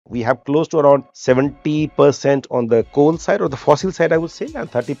We have close to around 70% on the coal side or the fossil side, I would say, and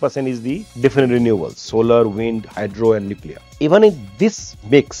 30% is the different renewables, solar, wind, hydro, and nuclear. Even in this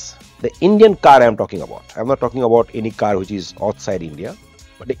mix, the Indian car I am talking about, I'm not talking about any car which is outside India,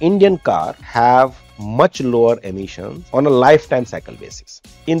 but the Indian car have much lower emissions on a lifetime cycle basis.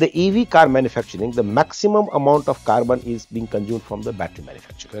 In the EV car manufacturing, the maximum amount of carbon is being consumed from the battery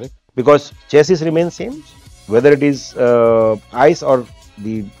manufacturer. Correct. Because chassis remains same, whether it is ICE or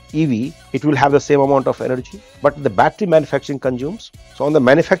the EV, it will have the same amount of energy, but the battery manufacturing consumes. So on the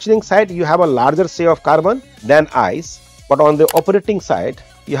manufacturing side, you have a larger share of carbon than ICE, but on the operating side,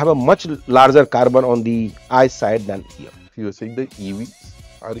 you have a much larger carbon on the ICE side than here. You are saying the EVs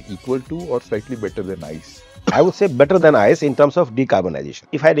are equal to or slightly better than ICE? I would say better than ICE in terms of decarbonization.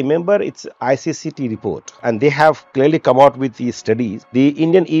 If I remember, it's ICCT report, and they have clearly come out with these studies. The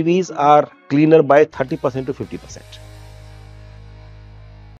Indian EVs are cleaner by 30% to 50%.